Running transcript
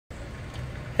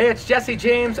Hey, it's Jesse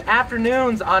James.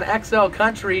 Afternoons on XL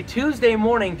Country. Tuesday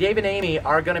morning, Dave and Amy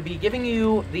are going to be giving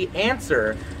you the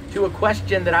answer to a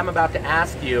question that I'm about to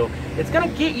ask you. It's going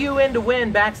to get you in to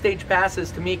win backstage passes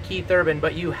to meet Keith Urban,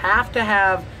 but you have to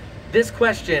have this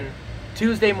question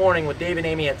Tuesday morning with Dave and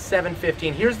Amy at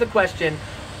 7:15. Here's the question.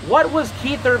 What was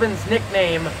Keith Urban's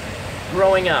nickname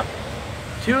growing up?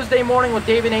 Tuesday morning with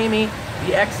Dave and Amy,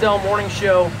 the XL Morning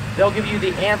Show. They'll give you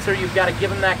the answer. You've got to give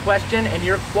them that question, and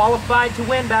you're qualified to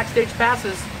win backstage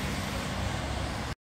passes.